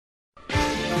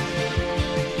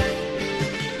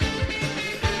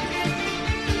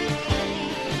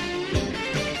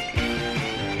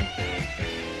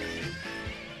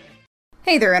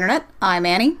Hey there, Internet. I'm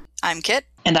Annie. I'm Kit.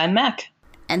 And I'm Mac.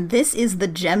 And this is the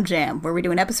Gem Jam, where we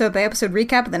do an episode-by-episode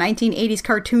recap of the 1980s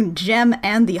cartoon Jem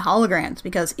and the Holograms,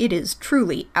 because it is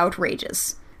truly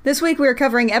outrageous. This week we are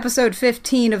covering episode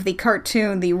 15 of the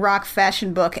cartoon, The Rock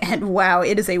Fashion Book, and wow,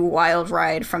 it is a wild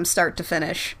ride from start to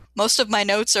finish. Most of my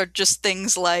notes are just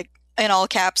things like, in all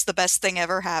caps, the best thing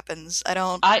ever happens.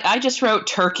 I just wrote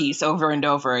turkeys over and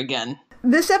over again.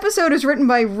 This episode is written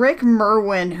by Rick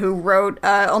Merwin, who wrote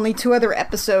only 2 other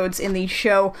episodes in the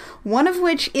show, one of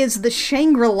which is the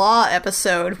Shangri-La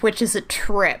episode, which is a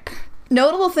trip.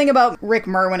 Notable thing about Rick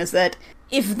Merwin is that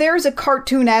if there's a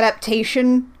cartoon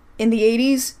adaptation in the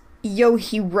 80s,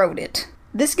 he wrote it.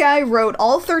 This guy wrote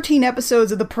all 13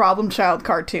 episodes of the Problem Child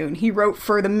cartoon. He wrote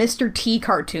for the Mr. T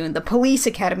cartoon, the Police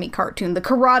Academy cartoon, the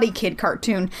Karate Kid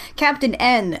cartoon, Captain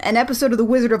N, an episode of the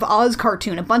Wizard of Oz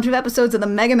cartoon, a bunch of episodes of the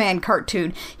Mega Man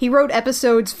cartoon. He wrote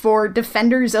episodes for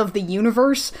Defenders of the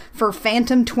Universe, for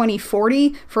Phantom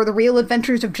 2040, for The Real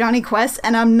Adventures of Johnny Quest,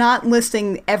 and I'm not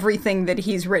listing everything that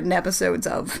he's written episodes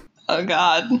of. Oh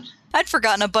god. I'd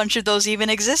forgotten a bunch of those even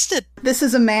existed. This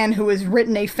is a man who has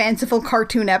written a fanciful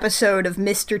cartoon episode of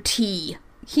Mr. T.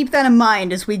 Keep that in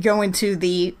mind as we go into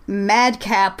the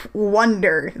madcap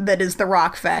wonder that is the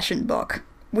Rock Fashion Book.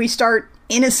 We start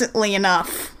innocently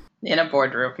enough. In a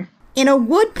boardroom. In a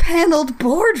wood-paneled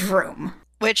boardroom.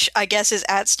 Which I guess is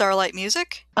at Starlight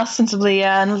Music? Ostensibly,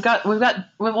 yeah, and we've got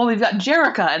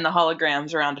Jerrica and the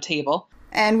holograms around a table.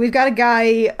 And we've got a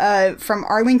guy from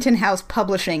Arlington House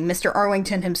Publishing, Mr.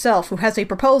 Arlington himself, who has a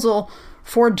proposal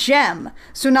for Jem.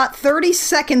 So not 30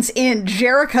 seconds in,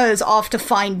 Jerrica is off to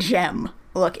find Jem.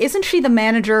 Look, isn't she the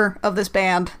manager of this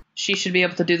band? She should be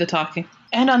able to do the talking.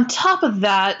 And on top of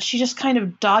that, she just kind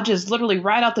of dodges literally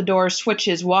right out the door,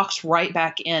 switches, walks right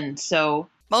back in, so...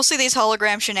 Mostly these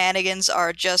hologram shenanigans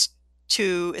are just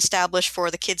to establish for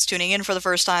the kids tuning in for the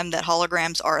first time that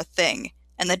holograms are a thing.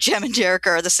 And that Jem and Jerrica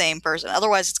are the same person.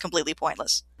 Otherwise, it's completely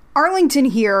pointless. Arlington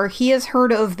here, he has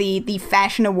heard of the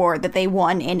fashion award that they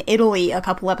won in Italy a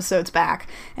couple episodes back,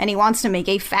 and he wants to make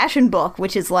a fashion book,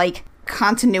 which is like,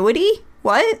 continuity?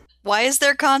 What? Why is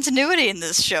there continuity in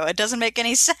this show? It doesn't make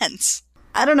any sense.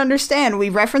 I don't understand. We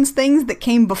reference things that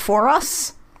came before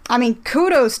us? I mean,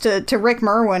 kudos to Rick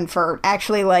Merwin for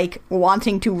actually,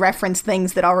 wanting to reference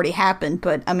things that already happened,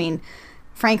 but, I mean...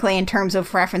 Frankly, in terms of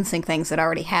referencing things that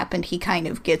already happened, he kind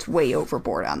of gets way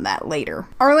overboard on that later.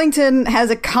 Arlington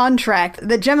has a contract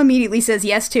that Jem immediately says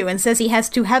yes to, and says he has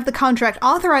to have the contract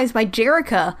authorized by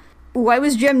Jerrica. Why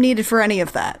was Jem needed for any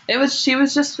of that? She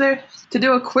was just there to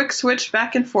do a quick switch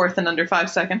back and forth in under 5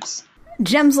 seconds.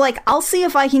 Jem's like, I'll see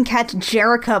if I can catch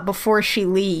Jerrica before she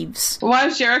leaves. Why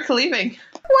is Jerrica leaving?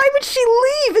 Why would she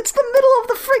leave? It's the middle of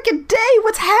the freaking day.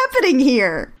 What's happening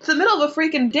here? It's the middle of a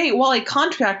freaking day while a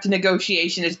contract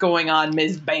negotiation is going on,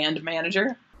 Ms. Band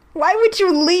Manager. Why would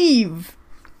you leave?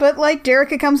 But,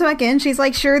 Jerrica comes back in. She's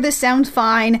like, sure, this sounds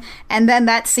fine. And then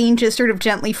that scene just sort of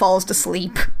gently falls to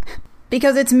sleep.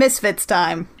 Because it's Misfits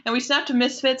time. And we snap to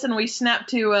Misfits, and we snap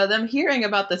to them hearing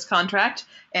about this contract.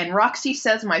 And Roxy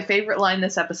says my favorite line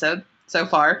this episode so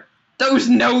far. Those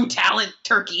no-talent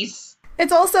turkeys.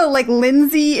 It's also,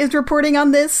 Lindsay is reporting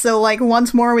on this, so,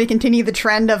 once more we continue the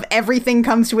trend of everything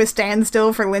comes to a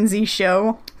standstill for Lindsay's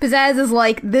show. Pizzazz is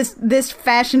like, this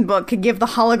fashion book could give the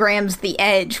holograms the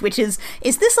edge, which is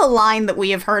this a line that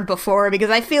we have heard before? Because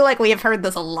I feel like we have heard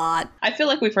this a lot. I feel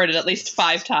like we've heard it at least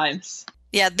 5 times.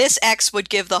 Yeah, this X would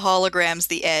give the holograms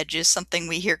the edge is something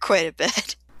we hear quite a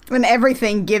bit. When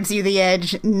everything gives you the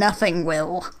edge, nothing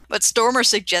will. But Stormer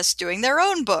suggests doing their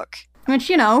own book. Which,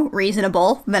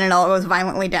 reasonable. Then it all goes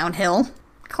violently downhill.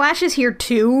 Clash is here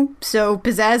too, so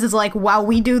Pizzazz is like, while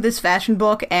we do this fashion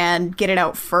book and get it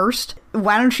out first,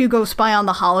 why don't you go spy on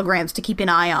the holograms to keep an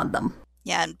eye on them?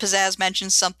 Yeah, and Pizzazz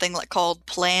mentions something called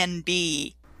Plan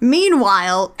B.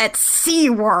 Meanwhile, at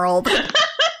SeaWorld...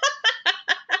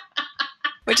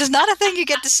 Which is not a thing you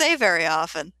get to say very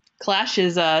often. Clash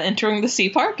is entering the sea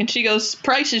park, and she goes,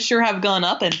 prices sure have gone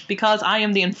up, and because I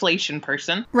am the inflation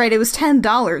person. Right, it was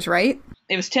 $10, right?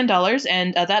 It was $10,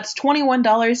 and that's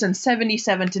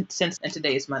 $21.77 in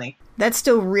today's money. That's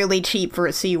still really cheap for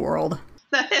a SeaWorld.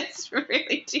 That is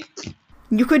really cheap.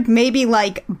 You could maybe,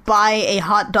 buy a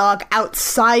hot dog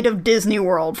outside of Disney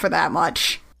World for that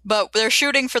much. But they're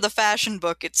shooting for the fashion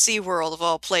book at SeaWorld of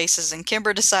all places, and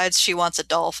Kimber decides she wants a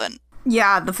dolphin.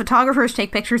 Yeah, the photographers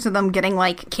take pictures of them getting,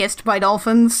 kissed by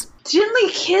dolphins.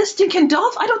 Gently kissed? I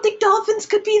don't think dolphins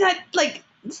could be that,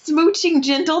 smooching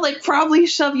gentle. They probably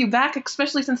shove you back,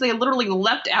 especially since they literally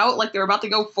leapt out like they were about to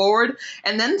go forward,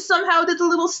 and then somehow did the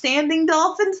little standing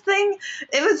dolphins thing.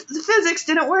 The physics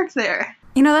didn't work there.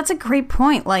 You know, that's a great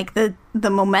point. Like, the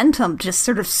momentum just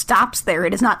sort of stops there. It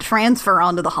does not transfer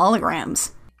onto the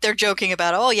holograms. They're joking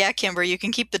about, oh yeah, Kimber, you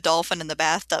can keep the dolphin in the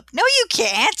bathtub. No, you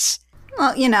can't!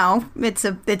 Well, you know, it's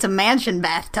a mansion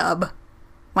bathtub.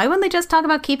 Why wouldn't they just talk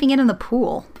about keeping it in the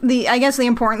pool? I guess the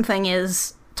important thing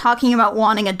is, talking about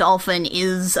wanting a dolphin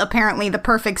is apparently the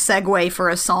perfect segue for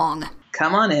a song.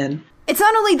 Come on in. It's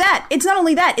not only that.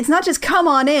 It's not just come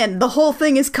on in. The whole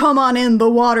thing is come on in, the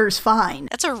water's fine.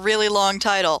 That's a really long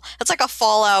title. That's like a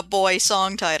Fall Out Boy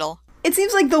song title. It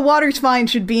seems like the water's fine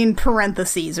should be in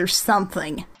parentheses or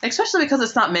something. Especially because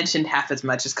it's not mentioned half as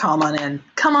much as come on in.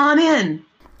 Come on in!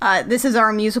 This is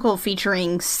our musical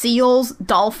featuring seals,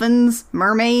 dolphins,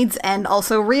 mermaids, and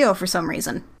also Rio for some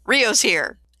reason. Rio's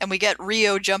here. And we get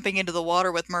Rio jumping into the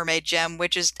water with Mermaid Jem,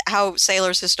 which is how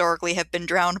sailors historically have been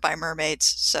drowned by mermaids,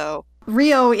 so...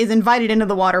 Rio is invited into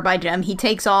the water by Jem. He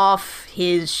takes off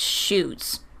his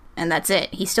shoes, and that's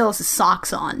it. He still has his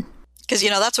socks on. Because, you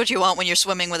know, that's what you want when you're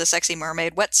swimming with a sexy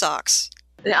mermaid, wet socks.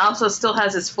 It also still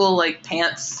has his full,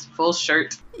 pants, full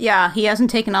shirt. Yeah, he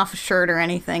hasn't taken off a shirt or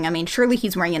anything. I mean, surely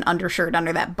he's wearing an undershirt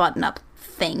under that button-up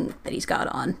thing that he's got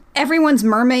on. Everyone's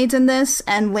mermaids in this,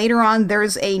 and later on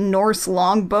there's a Norse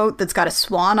longboat that's got a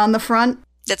swan on the front.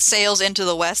 That sails into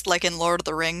the west like in Lord of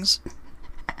the Rings.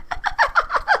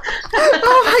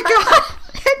 Oh my god,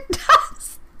 it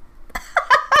does!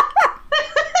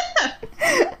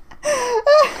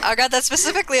 I got that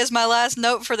specifically as my last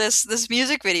note for this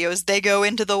music video, is they go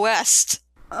into the west.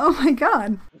 Oh my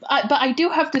god. But I do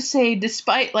have to say,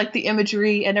 despite, the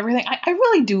imagery and everything, I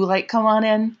really do like Come On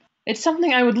In. It's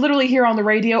something I would literally hear on the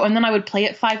radio, and then I would play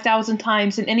it 5,000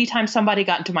 times, and anytime somebody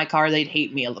got into my car, they'd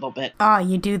hate me a little bit. Oh,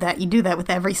 you do that. You do that with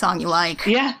every song you like.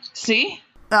 Yeah, see?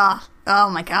 Oh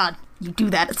my god. You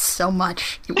do that so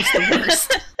much. It was the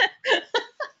worst.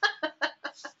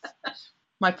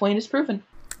 My point is proven.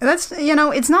 That's, you know,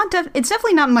 it's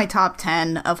definitely not in my top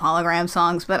 10 of hologram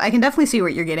songs, but I can definitely see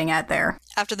what you're getting at there.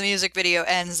 After the music video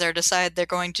ends, they're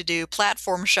going to do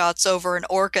platform shots over an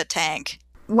orca tank.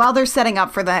 While they're setting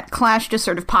up for that, Clash just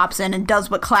sort of pops in and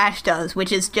does what Clash does,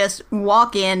 which is just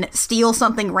walk in, steal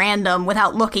something random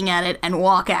without looking at it, and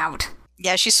walk out.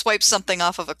 Yeah, she swipes something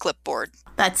off of a clipboard.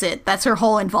 That's it. That's her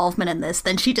whole involvement in this.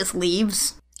 Then she just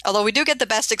leaves. Although we do get the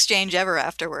best exchange ever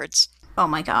afterwards. Oh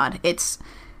my god. It's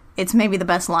maybe the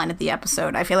best line of the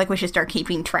episode. I feel like we should start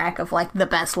keeping track of, the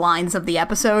best lines of the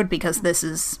episode, because this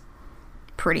is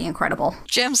pretty incredible.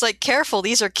 Jem's like, careful,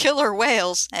 these are killer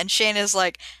whales. And Shayna's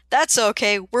like, that's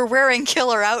okay, we're wearing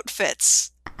killer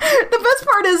outfits. The best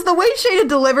part is the way Shayna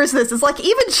delivers this is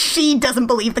even she doesn't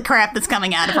believe the crap that's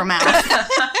coming out of her mouth.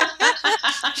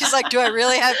 She's like, do I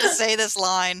really have to say this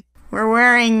line? We're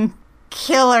wearing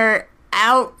killer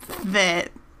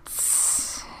outfits.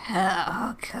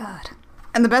 Oh, God.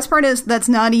 And the best part is that's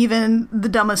not even the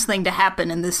dumbest thing to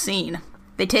happen in this scene.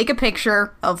 They take a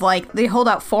picture of, they hold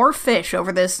out 4 fish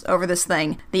over this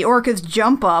thing. The orcas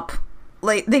jump up.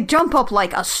 They jump up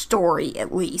like a story,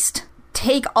 at least.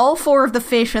 Take all 4 of the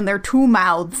fish in their 2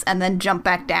 mouths and then jump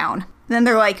back down. Then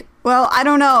they're like, well, I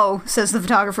don't know, says the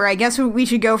photographer. I guess we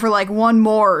should go for 1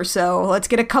 more or so. Let's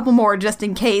get a couple more just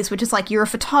in case, which is you're a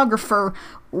photographer.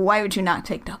 Why would you not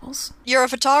take doubles? You're a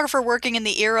photographer working in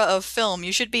the era of film.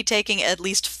 You should be taking at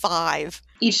least 5.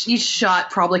 Each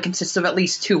shot probably consists of at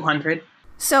least 200.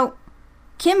 So,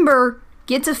 Kimber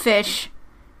gets a fish,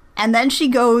 and then she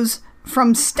goes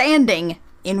from standing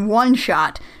in 1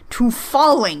 shot to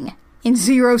falling in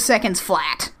 0 seconds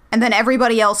flat. And then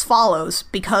everybody else follows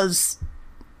because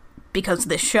of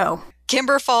this show.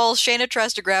 Kimber falls, Shayna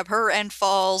tries to grab her and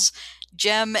falls.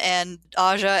 Jem and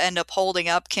Aja end up holding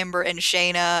up Kimber and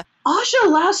Shayna. Aja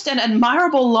lasts an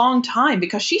admirable long time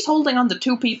because she's holding on to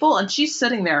 2 people and she's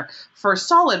sitting there for a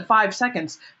solid 5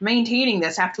 seconds, maintaining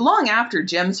this long after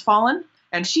Jem's fallen,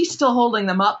 and she's still holding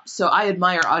them up, so I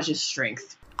admire Aja's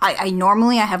strength. I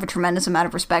normally have a tremendous amount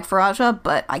of respect for Aja,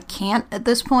 but I can't at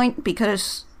this point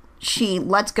because she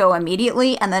lets go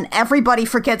immediately and then everybody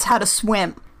forgets how to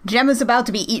swim. Jem is about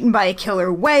to be eaten by a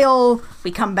killer whale. We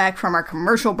come back from our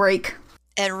commercial break.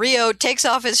 And Rio takes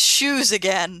off his shoes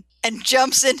again and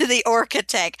jumps into the orca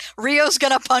tank. Rio's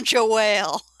gonna punch a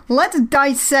whale. Let's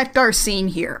dissect our scene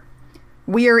here.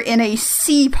 We are in a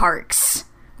sea parks.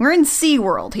 We're in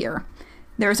SeaWorld here.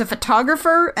 There's a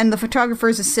photographer and the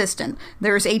photographer's assistant.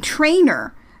 There's a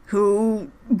trainer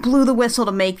who blew the whistle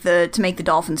to make the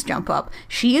dolphins jump up.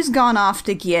 She has gone off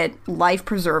to get life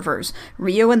preservers.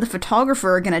 Rio and the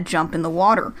photographer are gonna jump in the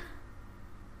water.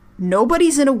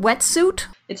 Nobody's in a wetsuit?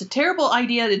 It's a terrible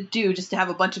idea to do just to have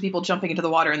a bunch of people jumping into the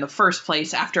water in the first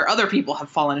place after other people have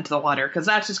fallen into the water, because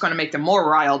that's just going to make them more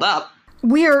riled up.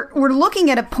 we're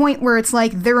looking at a point where it's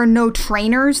like there are no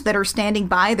trainers that are standing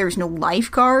by, there's no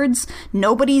lifeguards,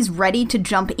 nobody's ready to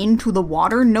jump into the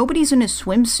water, nobody's in a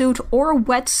swimsuit or a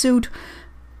wetsuit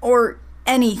or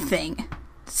anything.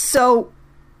 So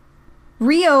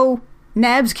Rio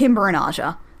nabs Kimber and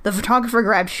Aja. The photographer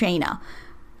grabs Shayna.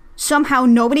 Somehow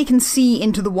nobody can see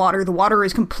into the water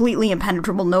is completely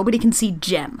impenetrable, nobody can see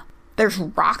Jem. There's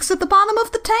rocks at the bottom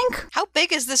of the tank? How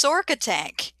big is this orca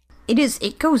tank?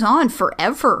 It goes on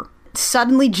forever.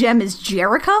 Suddenly Jem is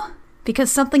Jerica?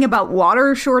 Because something about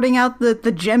water shorting out the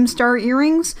Gemstar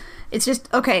earrings? It's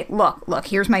just, okay, look,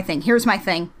 here's my thing.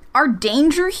 Our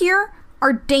danger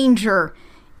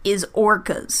is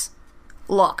orcas.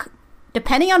 Look,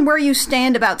 depending on where you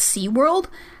stand about SeaWorld,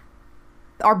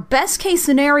 our best case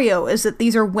scenario is that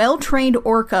these are well-trained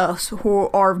orcas who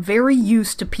are very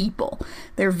used to people.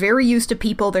 They're very used to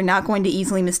people. They're not going to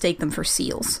easily mistake them for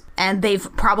seals. And they've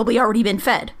probably already been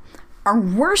fed. Our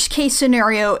worst case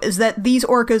scenario is that these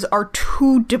orcas are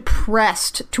too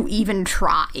depressed to even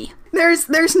try.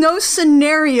 There's no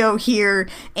scenario here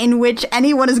in which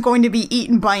anyone is going to be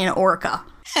eaten by an orca.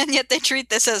 And yet they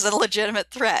treat this as a legitimate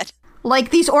threat.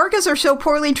 Like, these orcas are so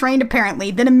poorly trained,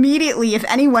 apparently, that immediately, if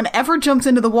anyone ever jumps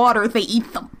into the water, they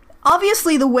eat them.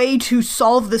 Obviously, the way to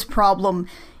solve this problem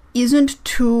isn't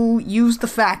to use the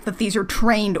fact that these are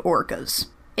trained orcas.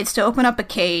 It's to open up a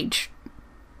cage,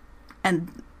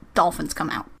 and dolphins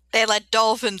come out. They let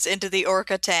dolphins into the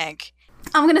orca tank.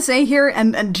 I'm gonna say here,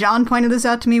 and John pointed this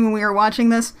out to me when we were watching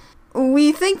this,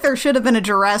 we think there should have been a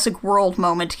Jurassic World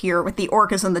moment here with the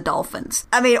orcas and the dolphins.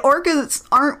 I mean, orcas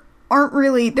aren't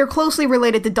really, they're closely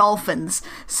related to dolphins,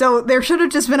 so there should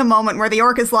have just been a moment where the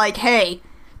orca's like, hey,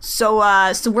 so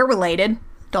we're related.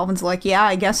 Dolphin's like, yeah,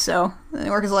 I guess so. And the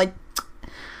orca's like,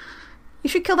 you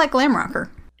should kill that glam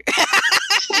rocker.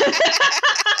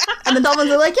 And the dolphins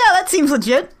are like, yeah, that seems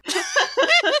legit.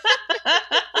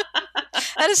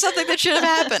 That is something that should have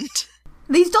happened.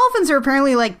 These dolphins are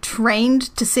apparently, like,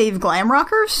 trained to save glam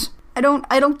rockers. I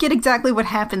don't get exactly what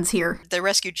happens here. They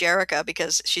rescue Jerica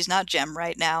because she's not Jem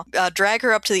right now. Drag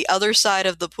her up to the other side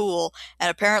of the pool, and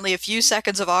apparently a few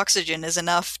seconds of oxygen is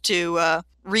enough to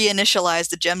reinitialize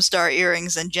the Gemstar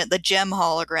earrings, and the Jem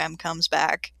hologram comes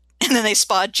back. And then they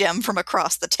spot Jem from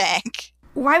across the tank.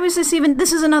 Why was this even?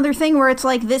 This is another thing where it's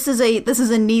like this is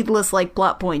a needless like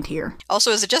plot point here.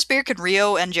 Also, is it just Beer? Can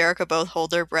Rio and Jerica both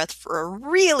hold their breath for a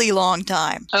really long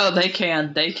time? Oh, they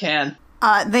can.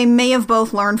 They may have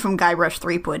both learned from Guybrush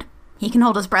Threepwood. He can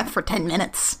hold his breath for 10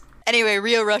 minutes. Anyway,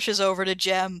 Rio rushes over to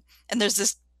Jem, and there's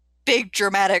this big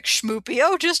dramatic schmoopy,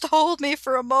 oh, just hold me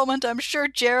for a moment, I'm sure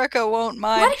Jerica won't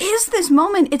mind. What is this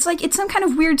moment? It's like, it's some kind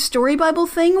of weird story Bible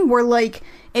thing where, like,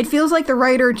 it feels like the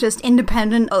writer, just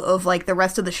independent of like, the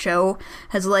rest of the show,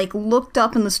 has, like, looked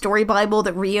up in the story Bible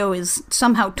that Rio is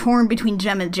somehow torn between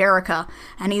Jem and Jerica,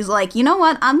 and he's like, you know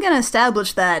what, I'm gonna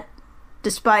establish that,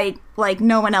 despite, like,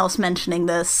 no one else mentioning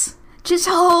this. Just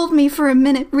hold me for a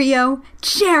minute, Rio.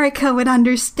 Jerica would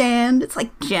understand. It's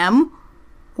like, Jem?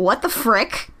 What the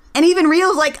frick? And even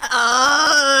Rio's like,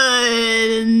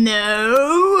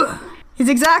 no. His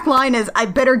exact line is, I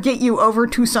better get you over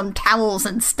to some towels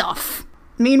and stuff.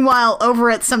 Meanwhile,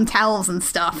 over at some towels and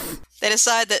stuff. They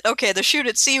decide that, okay, the shoot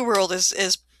at SeaWorld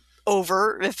is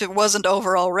over, if it wasn't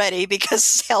over already,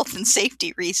 because health and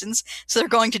safety reasons, so they're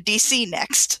going to DC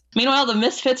next. Meanwhile, the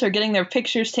Misfits are getting their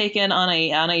pictures taken on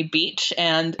a beach,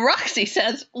 and Roxy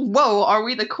says, whoa, are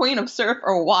we the queen of surf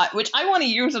or what? Which I want to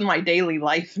use in my daily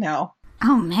life now.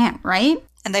 Oh man, right?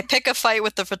 And they pick a fight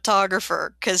with the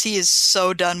photographer, because he is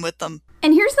so done with them.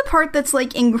 And here's the part that's,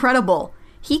 like, incredible.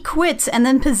 He quits, and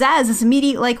then Pizzazz is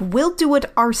immediately like, we'll do it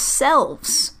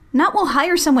ourselves. Not we'll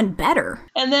hire someone better.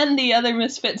 And then the other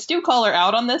Misfits do call her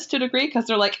out on this to a degree, because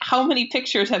they're like, how many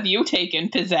pictures have you taken,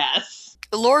 Pizzazz?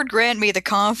 Lord grant me the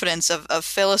confidence of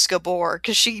Phyllis Gabor,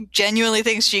 because she genuinely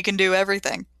thinks she can do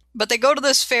everything. But they go to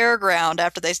this fairground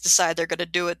after they decide they're going to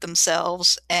do it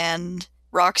themselves, and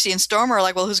Roxy and Stormer are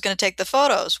like, well, who's going to take the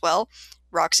photos? Well,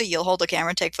 Roxy, you'll hold the camera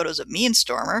and take photos of me and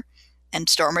Stormer. And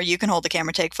Stormer, you can hold the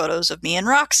camera and take photos of me and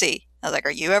Roxy. I was like,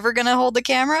 are you ever going to hold the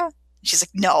camera? She's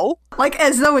like, no. Like,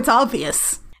 as though it's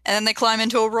obvious. And then they climb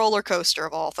into a roller coaster,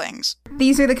 of all things.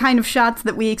 These are the kind of shots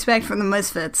that we expect from the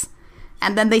Misfits.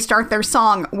 And then they start their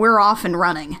song, We're Off and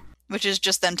Running. Which is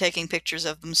just them taking pictures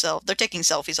of themselves. They're taking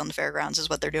selfies on the fairgrounds is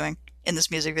what they're doing in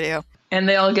this music video. And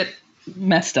they all get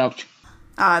messed up.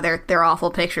 They're awful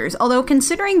pictures. Although,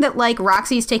 considering that, like,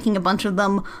 Roxy's taking a bunch of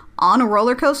them on a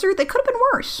roller coaster, they could have been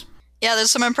worse. Yeah, there's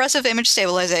some impressive image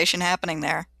stabilization happening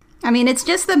there. I mean, it's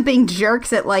just them being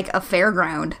jerks at, like, a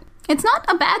fairground. It's not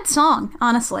a bad song,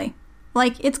 honestly.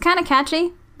 Like, it's kind of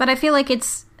catchy, but I feel like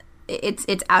it's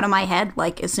it's out of my head,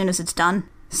 like, as soon as it's done.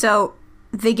 So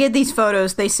they get these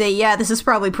photos, they say, yeah, this is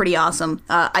probably pretty awesome.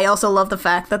 I also love the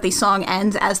fact that the song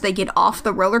ends as they get off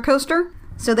the roller coaster.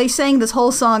 So they sang this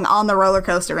whole song on the roller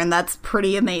coaster, and that's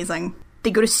pretty amazing.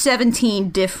 They go to 17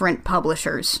 different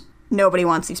publishers. Nobody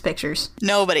wants these pictures.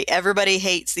 Nobody. Everybody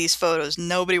hates these photos.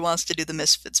 Nobody wants to do the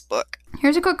Misfits book.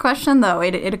 Here's a quick question, though.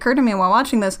 It occurred to me while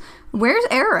watching this. Where's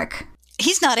Eric?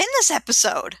 He's not in this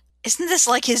episode. Isn't this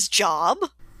like his job?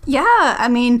 Yeah, I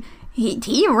mean,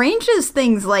 he arranges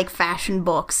things like fashion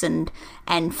books and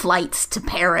flights to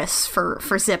Paris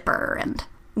for Zipper. And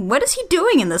what is he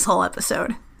doing in this whole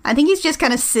episode? I think he's just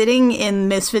kind of sitting in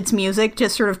Misfits music,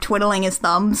 just sort of twiddling his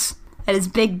thumbs at his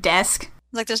big desk.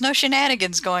 Like, there's no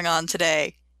shenanigans going on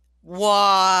today.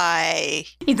 Why?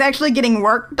 He's actually getting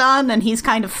work done, and he's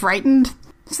kind of frightened.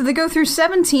 So they go through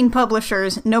 17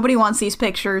 publishers, nobody wants these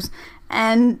pictures,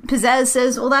 and Pizzazz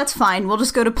says, well, that's fine, we'll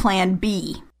just go to plan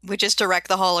B. Which is to wreck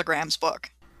the holograms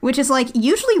book. Which is like,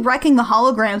 usually wrecking the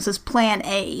holograms is plan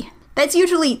A. That's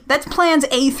plans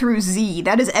A through Z.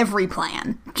 That is every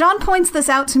plan. John points this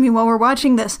out to me while we're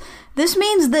watching this. This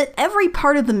means that every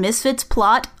part of the Misfits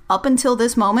plot up until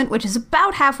this moment, which is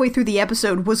about halfway through the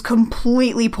episode, was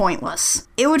completely pointless.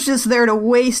 It was just there to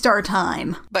waste our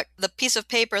time. But the piece of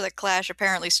paper that Clash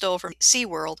apparently stole from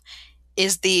SeaWorld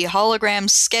is the hologram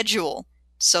schedule.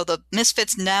 So the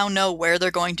Misfits now know where they're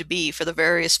going to be for the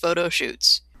various photo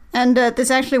shoots. And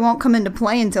this actually won't come into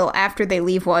play until after they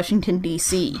leave Washington,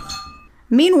 D.C.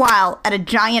 Meanwhile, at a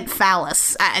giant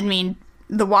phallus,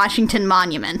 the Washington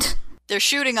Monument. They're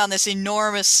shooting on this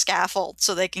enormous scaffold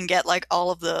so they can get, like,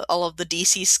 all of the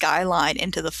DC skyline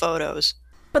into the photos.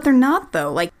 But they're not,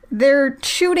 though. Like, they're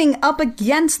shooting up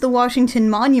against the Washington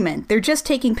Monument. They're just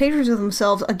taking pictures of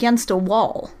themselves against a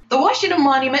wall. The Washington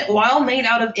Monument, while made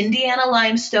out of Indiana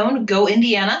limestone, go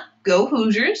Indiana, go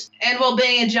Hoosiers, and while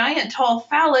being a giant tall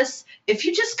phallus, if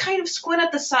you just kind of squint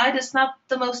at the side, it's not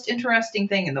the most interesting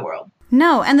thing in the world.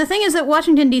 No, and the thing is that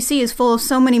Washington, D.C. is full of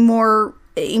so many more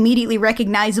immediately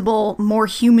recognizable, more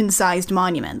human-sized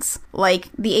monuments, like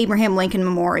the Abraham Lincoln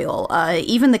Memorial,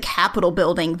 even the Capitol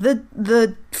building,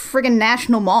 the friggin'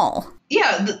 National Mall.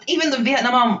 Yeah, even the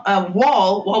Vietnam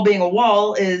wall, while being a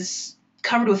wall, is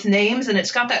covered with names, and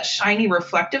it's got that shiny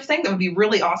reflective thing that would be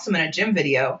really awesome in a gym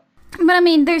video. But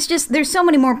there's so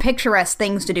many more picturesque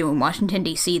things to do in Washington,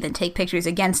 D.C. than take pictures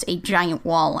against a giant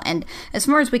wall, and as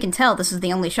far as we can tell, this is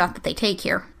the only shot that they take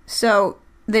here. So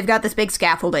they've got this big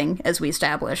scaffolding, as we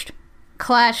established.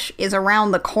 Clash is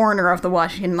around the corner of the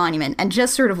Washington Monument and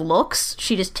just sort of looks.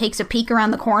 She just takes a peek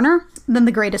around the corner. Then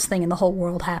the greatest thing in the whole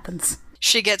world happens.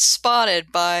 She gets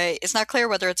spotted by, it's not clear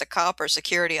whether it's a cop or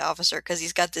security officer, because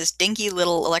he's got this dinky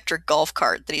little electric golf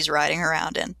cart that he's riding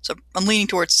around in. So I'm leaning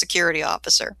towards security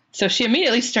officer. So she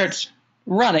immediately starts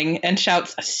running and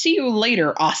shouts, "See you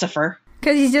later, Ossifer."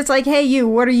 Because he's just like, hey, you,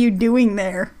 what are you doing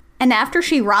there? And after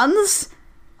she runs,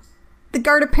 the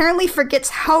guard apparently forgets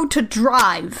how to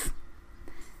drive.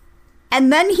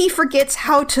 And then he forgets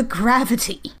how to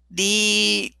gravity.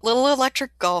 The little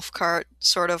electric golf cart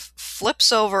sort of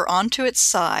flips over onto its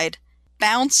side,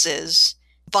 bounces,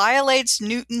 violates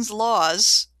Newton's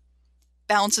laws,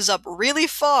 bounces up really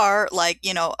far, like,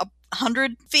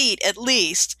 100 feet at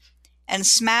least, and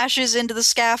smashes into the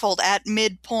scaffold at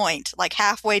midpoint, like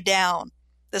halfway down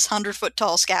this 100-foot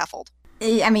tall scaffold.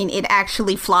 It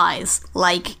actually flies.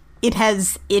 Like, it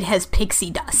has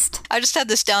pixie dust. I just had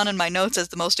this down in my notes as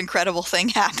the most incredible thing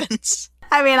happens.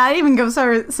 I'd even go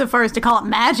so far as to call it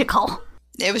magical.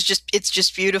 It's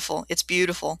just beautiful. It's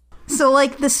beautiful. So,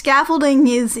 like, the scaffolding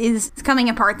is coming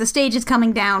apart. The stage is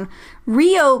coming down.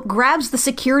 Rio grabs the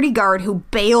security guard who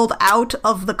bailed out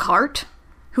of the cart.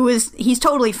 He's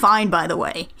totally fine, by the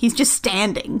way. He's just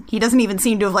standing. He doesn't even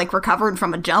seem to have, like, recovered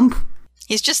from a jump.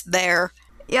 He's just there.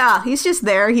 Yeah, he's just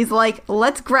there. He's like,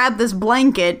 let's grab this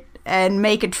blanket and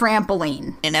make a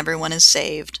trampoline. And everyone is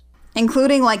saved.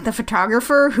 Including, like, the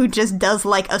photographer who just does,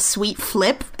 like, a sweet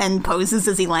flip and poses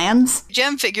as he lands.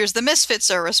 Jem figures the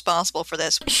Misfits are responsible for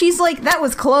this. She's like, that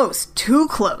was close. Too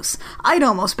close. I'd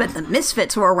almost bet the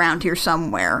Misfits were around here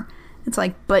somewhere. It's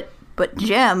like, but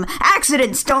Jem,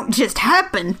 accidents don't just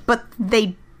happen. But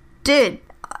they did.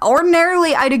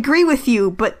 Ordinarily, I'd agree with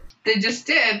you, but... They just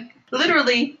did.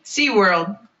 Literally,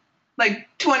 SeaWorld. Like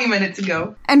 20 minutes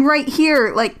ago. And right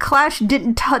here, like, Clash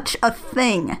didn't touch a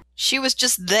thing. She was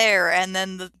just there, and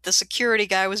then the security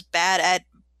guy was bad at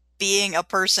being a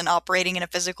person operating in a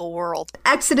physical world.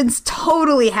 Accidents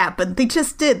totally happened. They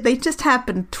just did. They just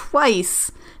happened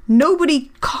twice.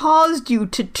 Nobody caused you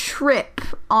to trip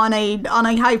on a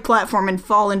high platform and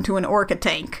fall into an orca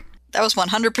tank. That was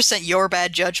 100% your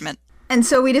bad judgment. And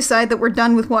so we decide that we're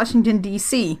done with Washington,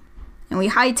 D.C. and we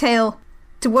hightail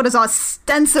to what is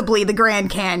ostensibly the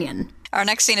Grand Canyon. Our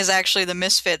next scene is actually the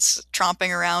Misfits tromping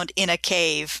around in a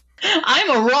cave. I'm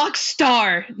a rock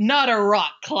star, not a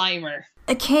rock climber.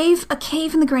 A cave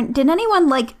in the Grand... Did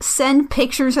anyone, send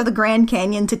pictures of the Grand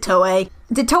Canyon to Toei?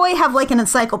 Did Toei have, an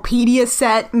encyclopedia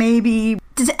set, maybe?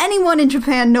 Does anyone in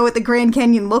Japan know what the Grand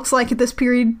Canyon looks like at this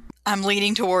period? I'm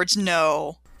leaning towards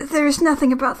no. There's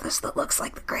nothing about this that looks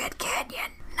like the Grand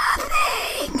Canyon.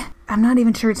 Nothing. I'm not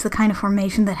even sure it's the kind of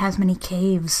formation that has many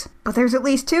caves. But there's at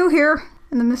least 2 here,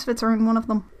 and the Misfits are in one of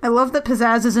them. I love that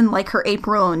Pizzazz is in, her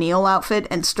April O'Neil outfit,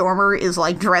 and Stormer is,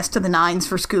 dressed to the nines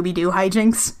for Scooby-Doo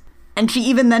hijinks. And she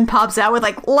even then pops out with,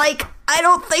 I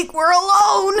don't think we're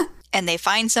alone! And they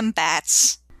find some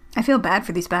bats. I feel bad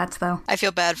for these bats, though. I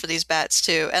feel bad for these bats,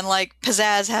 too. And,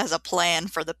 Pizzazz has a plan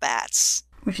for the bats.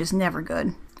 Which is never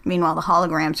good. Meanwhile, the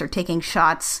holograms are taking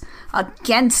shots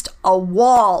against a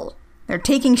wall. They're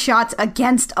taking shots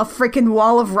against a frickin'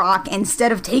 wall of rock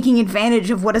instead of taking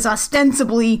advantage of what is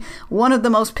ostensibly one of the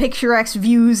most picturesque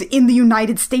views in the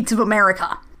United States of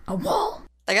America. A wall.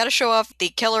 They gotta show off the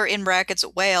killer in brackets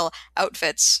whale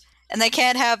outfits, and they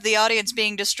can't have the audience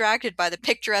being distracted by the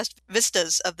picturesque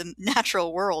vistas of the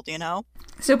natural world, you know?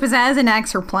 So Pizzazz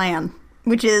enacts her plan,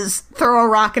 which is throw a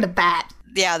rock at a bat.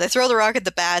 Yeah, they throw the rock at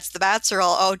the bats. The bats are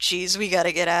all, oh geez, we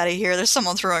gotta get out of here. There's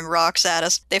someone throwing rocks at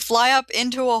us. They fly up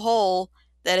into a hole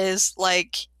that is,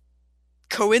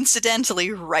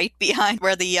 coincidentally right behind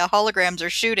where the holograms are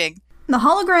shooting. The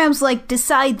holograms,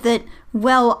 decide that,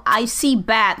 well, I see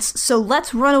bats, so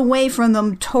let's run away from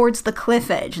them towards the cliff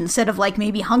edge instead of,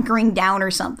 maybe hunkering down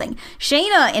or something.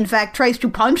 Shayna, in fact, tries to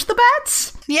punch the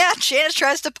bats? Yeah, Shayna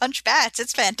tries to punch bats.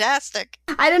 It's fantastic.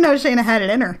 I didn't know Shayna had it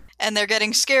in her. And they're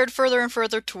getting scared further and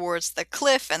further towards the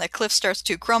cliff, and the cliff starts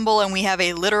to crumble, and we have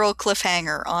a literal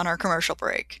cliffhanger on our commercial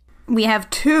break. We have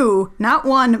 2, not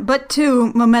 1, but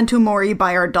 2 Memento Mori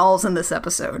by our dolls in this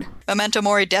episode. Memento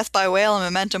Mori Death by Whale and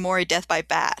Memento Mori Death by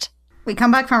Bat. We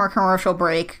come back from our commercial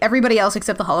break. Everybody else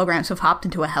except the holograms have hopped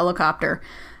into a helicopter.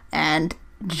 And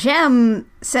Jem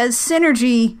says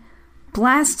Synergy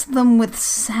blasts them with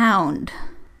sound.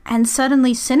 And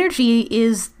suddenly Synergy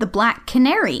is the Black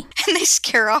Canary. And they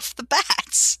scare off the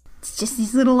bats. It's just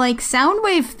these little, sound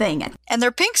wave thing. And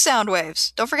they're pink sound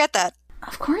waves. Don't forget that.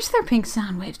 Of course they're pink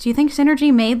sound waves. Do you think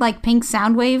Synergy made, pink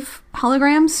sound wave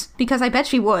holograms? Because I bet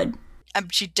she would.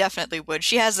 She definitely would.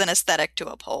 She has an aesthetic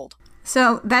to uphold.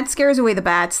 So that scares away the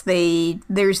bats.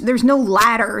 There's no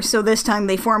ladder, so this time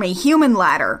they form a human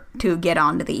ladder to get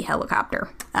onto the helicopter.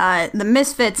 The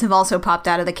Misfits have also popped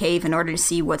out of the cave in order to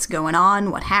see what's going on,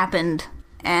 what happened.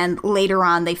 And later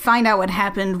on, they find out what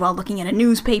happened while looking at a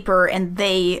newspaper, and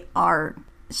they are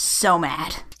so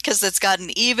mad. Because it's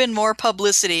gotten even more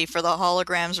publicity for the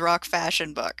Holograms Rock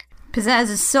fashion book.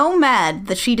 Pizzazz is so mad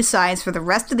that she decides for the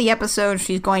rest of the episode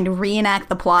she's going to reenact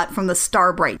the plot from the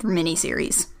Starbright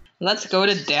miniseries. Let's go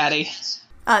to Daddy.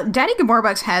 Daddy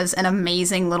Gaborbucks has an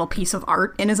amazing little piece of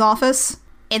art in his office.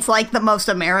 It's the most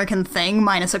American thing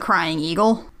minus a crying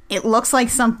eagle. It looks like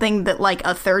something that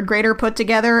a 3rd grader put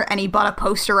together and he bought a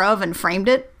poster of and framed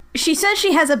it. She says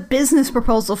she has a business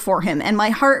proposal for him, and my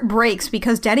heart breaks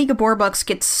because Daddy Gaborbucks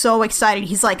gets so excited.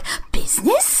 He's like,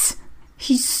 business?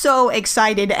 He's so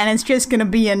excited, and it's just gonna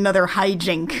be another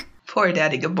hijink. Poor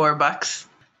Daddy Gaborbucks.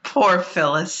 Poor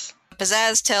Phyllis.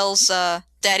 Pizzazz tells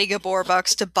Daddy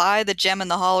Gaborbucks to buy the Jem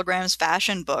and the Holograms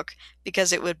fashion book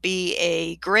because it would be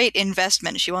a great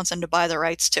investment. She wants him to buy the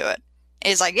rights to it. And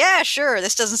he's like, yeah, sure,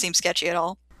 this doesn't seem sketchy at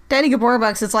all. Daddy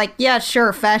Gaborbucks is like, yeah,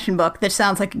 sure, fashion book. That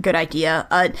sounds like a good idea.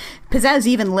 Pizzazz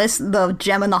even lists the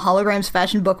Jem and the Holograms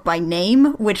fashion book by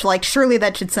name, which, surely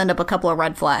that should send up a couple of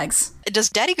red flags. Does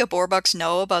Daddy Gaborbucks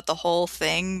know about the whole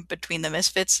thing between the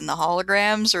Misfits and the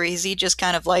Holograms, or is he just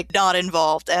kind of, not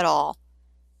involved at all?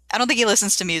 I don't think he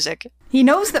listens to music. He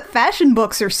knows that fashion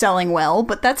books are selling well,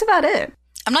 but that's about it.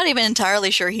 I'm not even entirely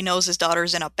sure he knows his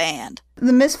daughter's in a band.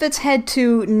 The Misfits head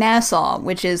to Nassau,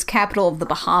 which is capital of the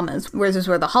Bahamas, which is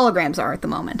where the holograms are at the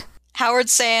moment. Howard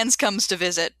Sands comes to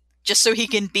visit, just so he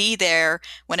can be there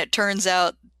when it turns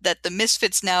out that the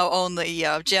Misfits now own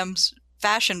the Jem's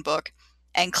fashion book,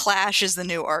 and Clash is the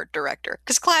new art director.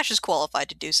 Because Clash is qualified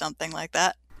to do something like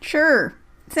that. Sure.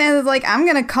 Sands is like, I'm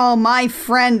gonna call my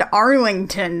friend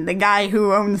Arlington, the guy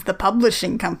who owns the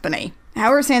publishing company.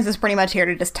 Howard Sands is pretty much here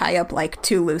to just tie up,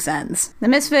 2 loose ends. The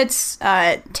Misfits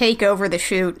take over the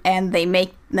shoot, and they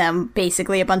make them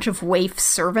basically a bunch of waif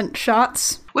servant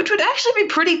shots. Which would actually be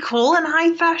pretty cool in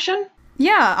high fashion.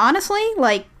 Yeah, honestly,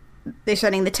 they're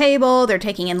setting the table, they're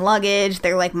taking in luggage,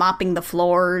 they're, mopping the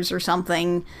floors or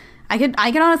something. I could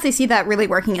honestly see that really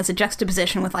working as a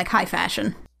juxtaposition with, high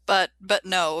fashion. But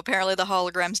no, apparently the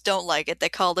holograms don't like it. They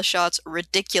call the shots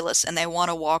ridiculous and they want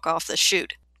to walk off the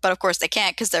shoot. But of course they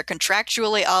can't because they're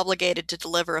contractually obligated to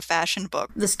deliver a fashion book.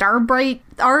 The Starbright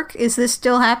arc, is this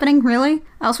still happening, really?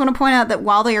 I also want to point out that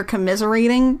while they are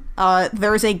commiserating,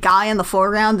 there's a guy in the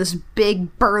foreground, this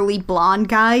big, burly, blonde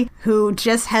guy, who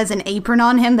just has an apron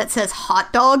on him that says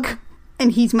hot dog,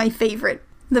 and he's my favorite.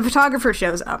 The photographer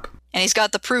shows up. And he's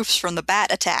got the proofs from the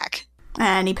bat attack.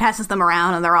 And he passes them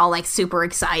around, and they're all, like, super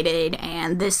excited,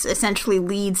 and this essentially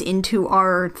leads into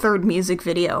our third music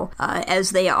video, as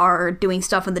they are doing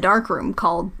stuff in the darkroom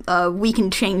called, We Can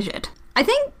Change It. I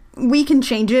think We Can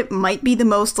Change It might be the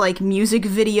most, like, music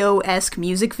video-esque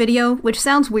music video, which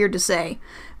sounds weird to say,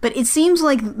 but it seems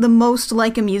like the most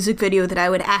like a music video that I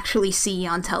would actually see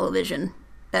on television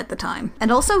at the time.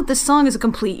 And also, this song is a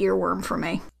complete earworm for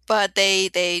me. But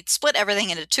they split everything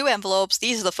into 2 envelopes.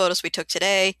 These are the photos we took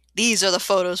today. These are the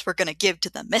photos we're going to give to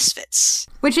the Misfits.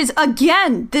 Which is,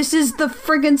 again, this is the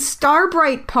friggin'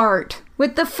 Starbright part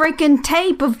with the friggin'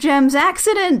 tape of Jem's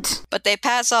accident. But they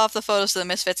pass off the photos to the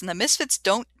Misfits, and the Misfits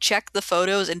don't check the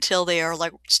photos until they are,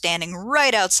 like, standing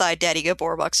right outside Daddy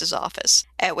Gaborbux's office.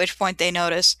 At which point they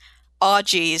notice, aw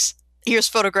geez, here's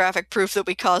photographic proof that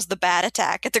we caused the bat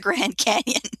attack at the Grand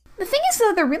Canyon. The thing is,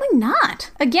 though, they're really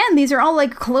not. Again, these are all,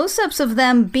 like, close-ups of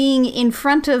them being in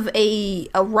front of a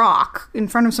rock, in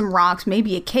front of some rocks,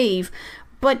 maybe a cave,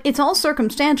 but it's all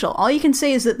circumstantial. All you can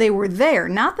say is that they were there,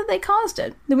 not that they caused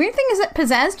it. The weird thing is that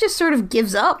Pizzazz just sort of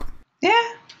gives up.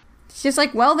 Yeah. It's just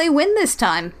like, well, they win this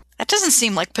time. That doesn't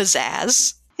seem like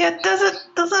Pizzazz. Yeah, it doesn't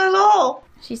at all.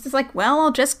 She's just like, well,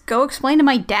 I'll just go explain to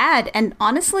my dad. And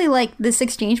honestly, like, this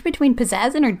exchange between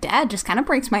Pizzazz and her dad just kind of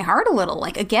breaks my heart a little.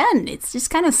 Like, again, it's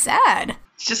just kind of sad.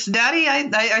 It's just, Daddy,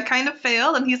 I kind of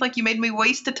failed. And he's like, you made me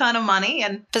waste a ton of money.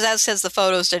 And Pizzazz says the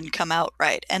photos didn't come out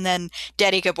right. And then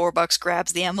Daddy Gaborbux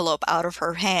grabs the envelope out of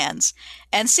her hands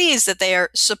and sees that they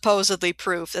are supposedly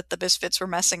proof that the Misfits were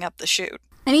messing up the shoot.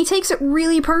 And he takes it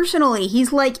really personally.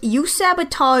 He's like, you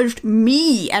sabotaged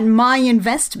me and my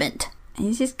investment. And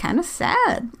he's just kind of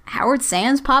sad. Howard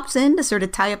Sands pops in to sort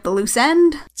of tie up the loose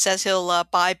end. Says he'll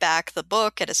buy back the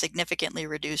book at a significantly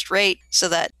reduced rate so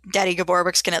that Daddy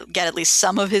Gaborbux can get at least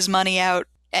some of his money out.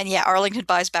 And yeah, Arlington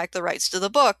buys back the rights to the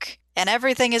book. And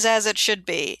everything is as it should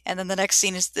be. And then the next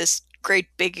scene is this great,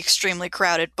 big, extremely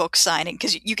crowded book signing.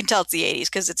 Because you can tell it's the 80s,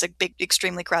 because it's a big,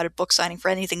 extremely crowded book signing for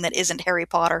anything that isn't Harry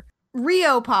Potter.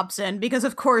 Rio pops in, because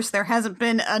of course there hasn't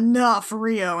been enough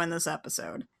Rio in this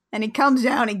episode. And he comes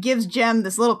down and gives Jem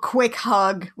this little quick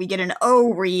hug. We get an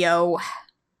 "Oh, Rio."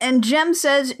 And Jem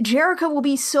says, Jerrica will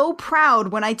be so proud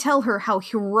when I tell her how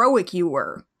heroic you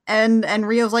were. And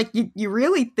Rio's like, you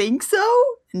really think so?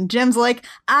 And Jem's like,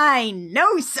 I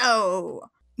know so!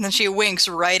 And then she winks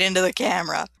right into the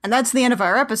camera. And that's the end of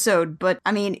our episode, but,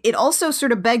 I mean, it also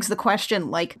sort of begs the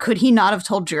question, like, could he not have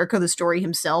told Jerrica the story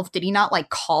himself? Did he not, like,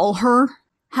 call her?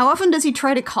 How often does he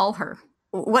try to call her?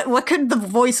 What could the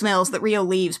voicemails that Rio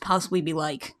leaves possibly be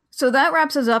like? So that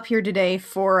wraps us up here today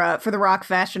for the Rock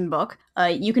Fashion Book.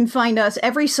 You can find us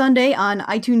every Sunday on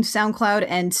iTunes, SoundCloud,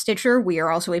 and Stitcher. We are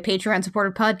also a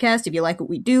Patreon-supported podcast. If you like what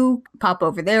we do, pop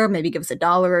over there, maybe give us $1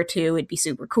 or $2. It'd be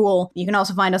super cool. You can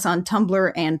also find us on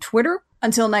Tumblr and Twitter.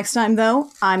 Until next time, though,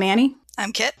 I'm Annie.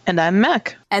 I'm Kit. And I'm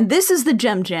Mac. And this is the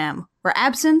Gem Jam, where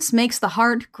absence makes the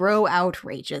heart grow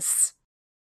outrageous.